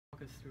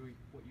Walk us through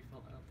what you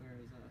felt out there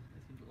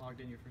as you logged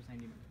in your first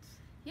 90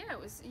 minutes. Yeah, it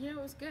was it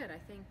was good. I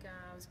think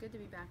it was good to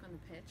be back on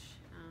the pitch.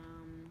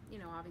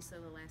 Obviously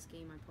the last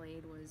game I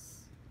played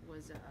was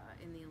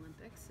in the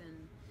Olympics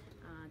and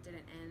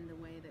didn't end the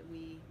way that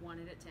we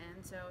wanted it to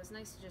end. So it was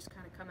nice to just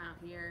kind of come out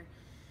here,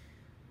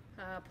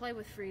 play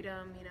with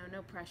freedom.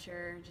 No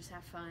pressure, just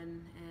have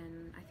fun.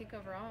 And I think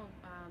overall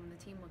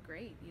the team looked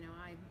great.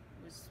 I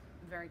was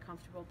very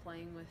comfortable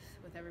playing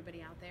with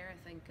everybody out there. I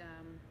think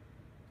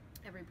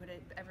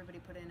everybody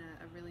put in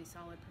a really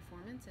solid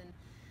performance, and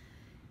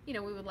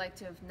we would like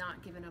to have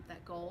not given up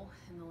that goal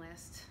in the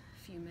last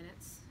few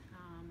minutes,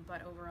 but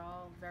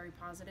overall very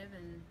positive,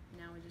 and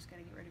now we just got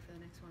to get ready for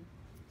the next one.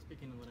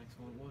 Speaking of the next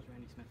one, what was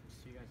Randy's message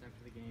to you guys after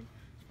the game,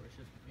 as far as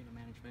just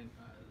management,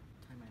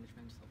 time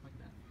management, stuff like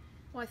that?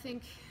 Well, I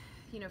think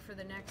for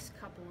the next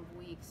couple of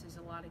weeks, there's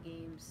a lot of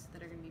games that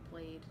are going to be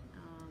played.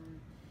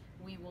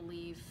 We will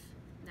leave.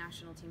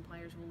 National team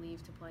players will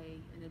leave to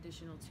play an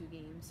additional 2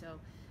 games, so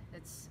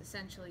it's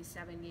essentially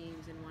 7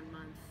 games in 1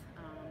 month,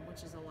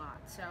 which is a lot.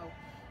 So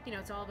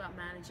it's all about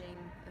managing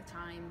the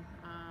time.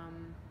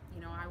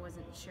 I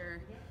wasn't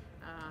sure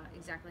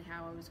exactly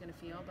how I was going to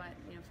feel, but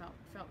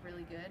felt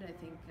really good. I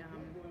think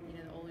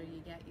the older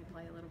you get, you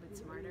play a little bit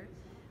smarter.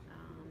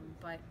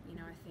 But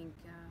I think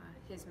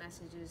his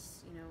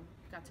messages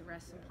got to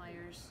rest some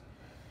players,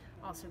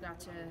 also got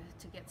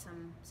to get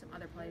some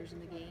other players in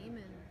the game,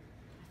 and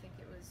I think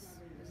it was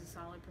a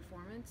solid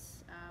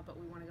performance, but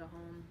we want to go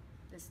home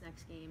this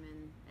next game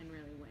and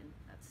really win.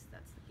 That's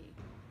the key.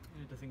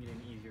 And it doesn't get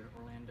any easier.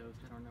 Orlando's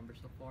had our numbers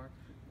so far.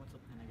 What's the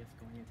plan, I guess,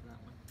 going into that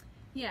one?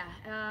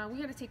 Yeah, we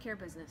got to take care of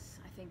business.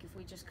 I think if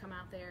we just come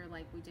out there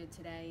like we did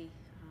today,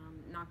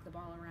 knock the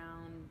ball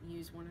around,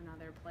 use one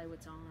another, play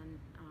what's on,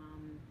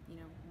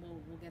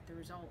 we'll get the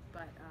result.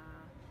 But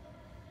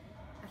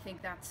I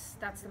think that's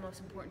the most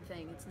important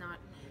thing. It's not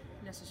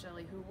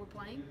necessarily who we're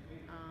playing.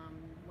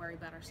 Worry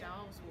about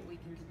ourselves, what we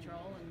can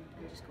control, and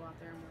just go out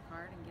there and work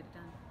hard and get it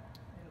done.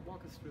 And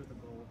walk us through the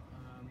goal.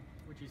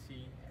 What you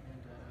see,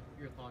 and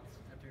your thoughts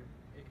after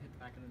it hit the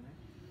back of the net?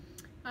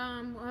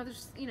 Well,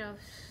 there's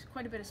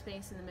quite a bit of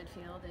space in the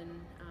midfield, and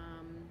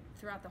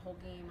throughout the whole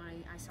game,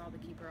 I saw the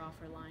keeper off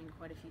her line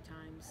quite a few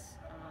times.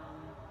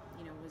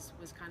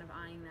 Was kind of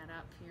eyeing that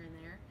up here and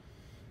there,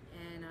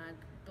 and I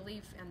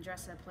believe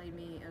Andressa played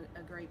me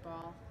a great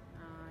ball.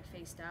 I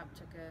faced up,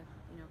 took a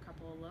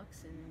couple of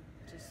looks, and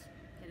just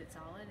hit it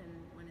solid and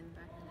went in the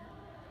back of the net.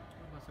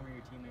 What about some of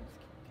your teammates?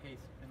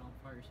 Kay's been on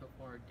fire so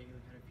far. Daly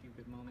had a few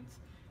good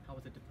moments. How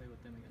was it to play with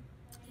them again?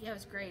 Yeah,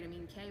 it was great. I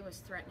mean, Kay was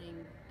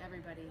threatening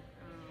everybody.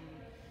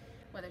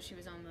 Whether she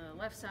was on the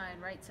left side,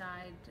 right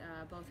side,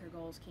 both her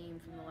goals came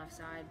from the left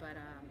side, but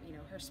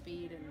her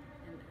speed and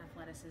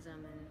athleticism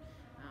and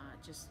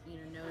just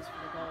nose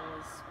for the goal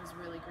was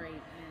really great,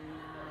 and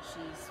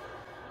she's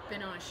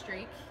been on a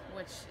streak,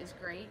 which is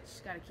great. She's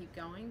got to keep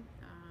going.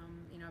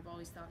 I've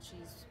always thought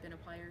she's been a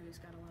player who's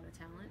got a lot of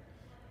talent.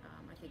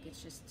 I think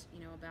it's just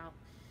about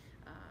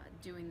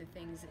doing the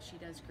things that she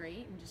does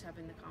great and just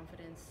having the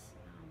confidence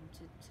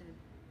to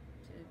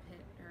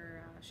hit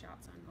her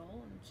shots on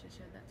goal, and she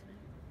showed that tonight.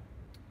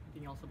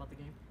 Anything else about the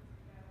game?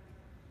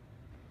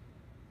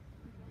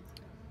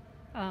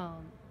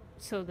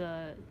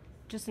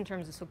 Just in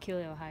terms of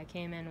Soquilio, how I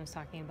came in, was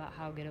talking about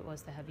how good it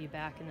was to have you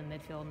back in the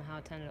midfield and how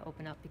it tended to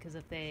open up because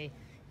if they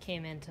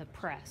came in to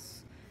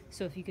press.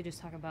 So if you could just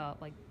talk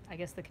about, I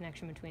guess, the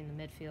connection between the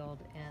midfield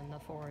and the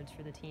forwards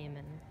for the team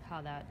and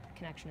how that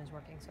connection is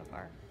working so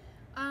far.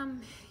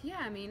 Yeah,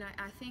 I mean,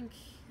 I think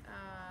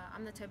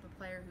I'm the type of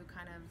player who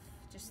kind of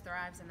just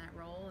thrives in that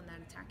role, in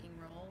that attacking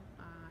role.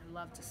 I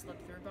love to slip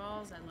through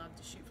balls. I love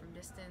to shoot from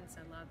distance.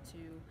 I love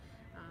to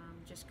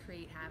just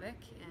create havoc,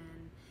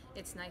 and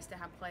it's nice to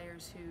have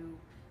players who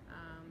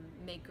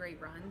make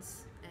great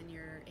runs and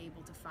you're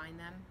able to find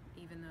them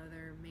even though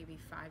they're maybe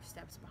 5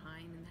 steps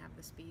behind and have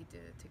the speed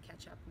to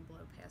catch up and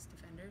blow past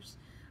defenders.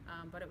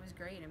 But it was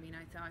great. I mean,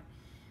 I thought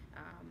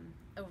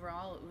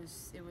overall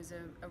it was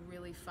a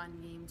really fun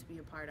game to be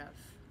a part of.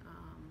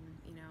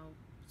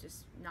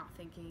 Just not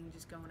thinking,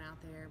 just going out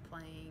there,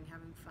 playing,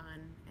 having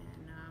fun,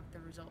 and the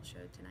result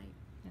showed tonight.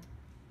 Yeah.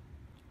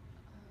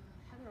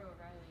 Heather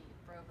O'Reilly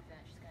broke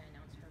that she's going to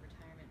announce her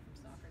retirement from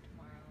soccer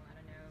tomorrow. I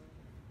don't know,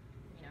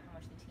 how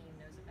much the team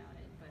knows about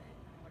it, but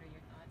what are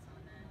your thoughts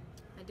on that?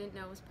 I didn't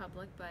know it was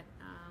public, but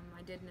I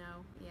did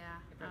know.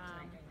 Yeah. It broke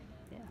tonight during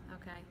the game. Yeah.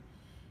 Okay.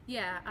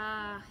 Yeah.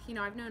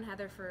 I've known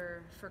Heather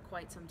for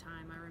quite some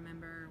time. I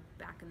remember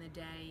back in the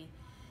day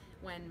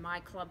when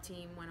my club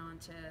team went on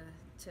to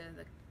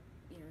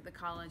the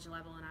college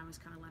level, and I was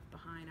kind of left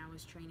behind. I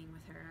was training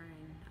with her,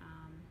 and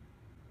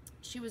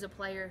she was a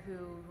player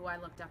who I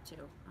looked up to.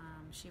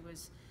 She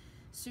was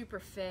super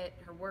fit.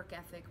 Her work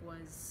ethic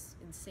was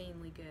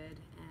insanely good,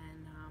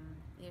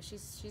 and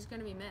she's going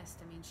to be missed.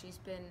 I mean, she's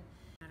been,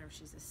 no matter if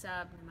she's a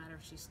sub, no matter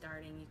if she's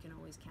starting, you can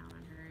always count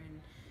on her,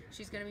 and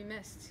she's going to be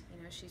missed.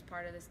 She's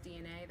part of this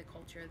DNA, the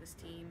culture of this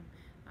team,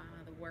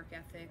 the work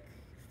ethic,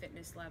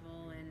 fitness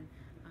level, and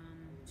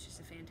she's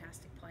a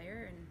fantastic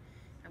player, and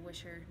I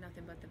wish her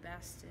nothing but the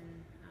best,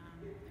 and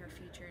her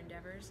future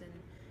endeavors, and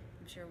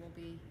I'm sure we'll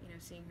be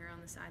seeing her on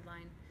the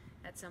sideline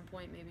at some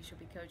point. Maybe she'll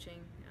be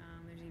coaching.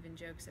 There's even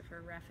jokes of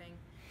her reffing,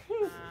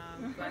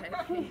 but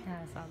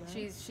Yeah, I saw that.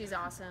 she's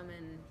awesome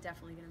and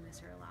definitely gonna miss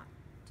her a lot.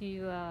 Do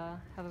you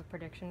have a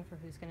prediction for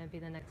who's going to be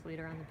the next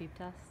leader on the beep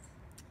test?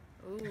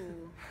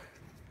 Ooh,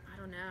 I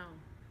don't know.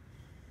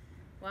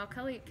 Well,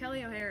 Kelly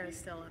O'Hara is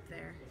still up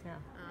there. Yeah.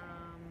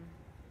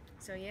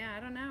 So yeah, I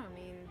don't know. I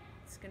mean,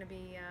 it's gonna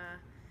be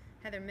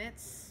Heather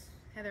Mitz,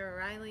 Heather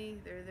O'Reilly.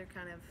 They're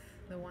kind of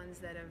the ones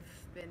that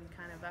have been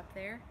kind of up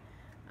there.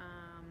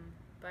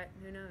 But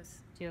who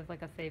knows? Do you have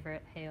like a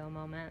favorite Heyo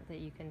moment that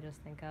you can just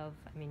think of?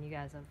 I mean, you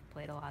guys have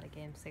played a lot of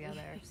games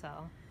together,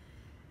 so.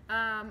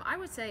 I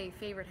would say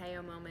favorite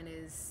Heyo moment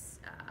is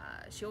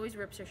she always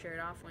rips her shirt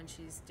off when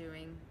she's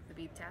doing the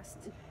beep test.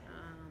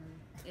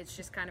 It's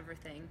just kind of her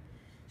thing.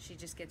 She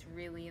just gets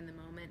really in the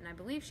moment, and I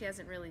believe she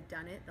hasn't really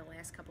done it the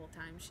last couple of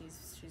times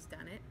she's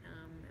done it,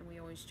 and we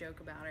always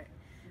joke about it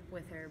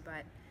with her.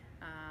 But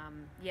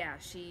yeah,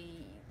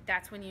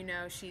 that's when you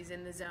know she's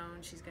in the zone.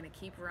 She's going to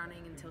keep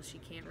running until she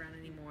can't run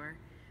anymore.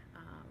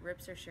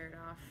 Rips her shirt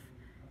off,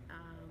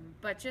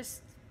 but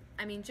just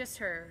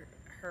her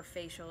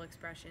facial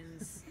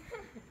expressions,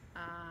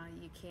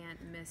 you can't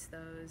miss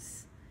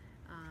those.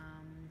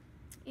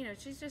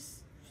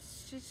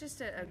 She's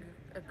just a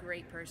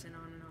great person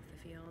on and off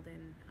the field,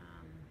 and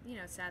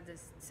it's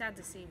sad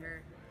to see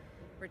her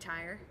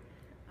retire.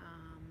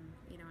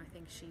 I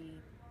think she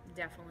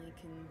definitely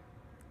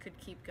could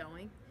keep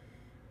going,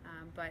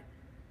 but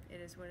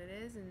it is what it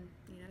is, and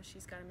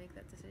she's got to make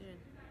that decision.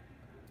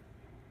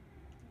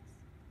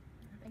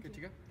 Good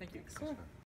to go. Thank you. Cool.